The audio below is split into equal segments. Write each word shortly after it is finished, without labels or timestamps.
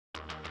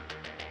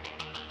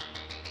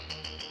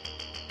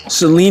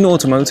Saleen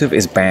Automotive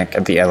is back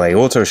at the LA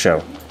Auto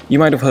Show. You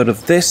might have heard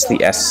of this, the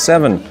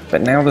S7,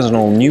 but now there's an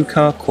all-new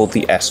car called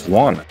the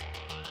S1.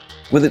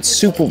 With its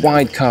super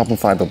wide carbon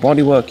fiber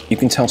bodywork, you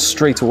can tell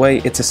straight away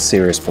it's a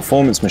serious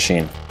performance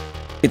machine.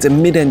 It's a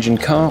mid-engine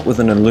car with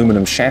an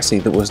aluminum chassis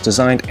that was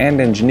designed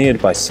and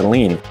engineered by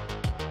Saleen.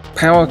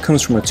 Power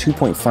comes from a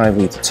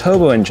 2.5-litre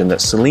turbo engine that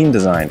Saleen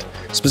designed.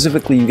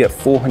 Specifically, you get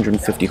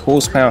 450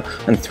 horsepower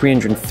and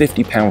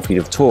 350 pound-feet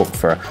of torque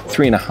for a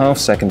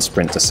 3.5-second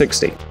sprint to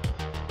 60.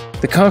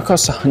 The car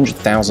costs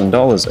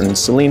 $100,000, and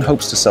Saleen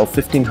hopes to sell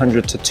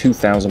 1,500 to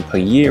 2,000 per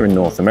year in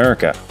North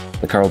America.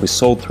 The car will be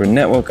sold through a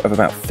network of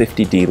about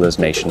 50 dealers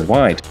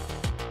nationwide.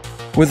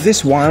 With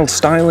this wild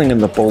styling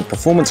and the bold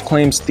performance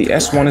claims, the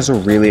S1 is a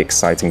really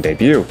exciting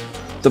debut.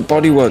 The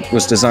bodywork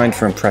was designed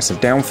for impressive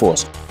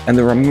downforce, and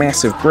there are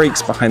massive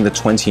brakes behind the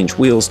 20-inch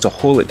wheels to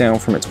haul it down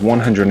from its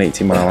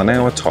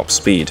 180-mile-an-hour top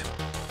speed.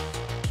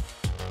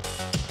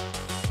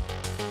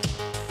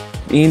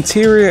 The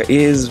interior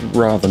is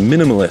rather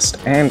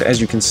minimalist, and as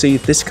you can see,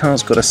 this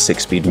car's got a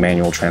 6-speed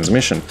manual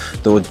transmission,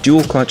 though a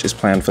dual clutch is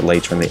planned for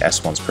later in the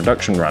S1's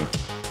production run.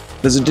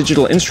 There's a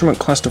digital instrument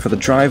cluster for the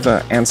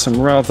driver and some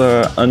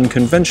rather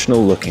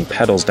unconventional looking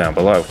pedals down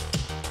below.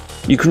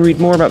 You can read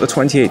more about the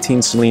 2018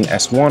 Saleen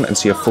S1 and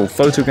see a full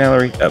photo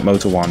gallery at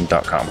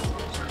motor1.com.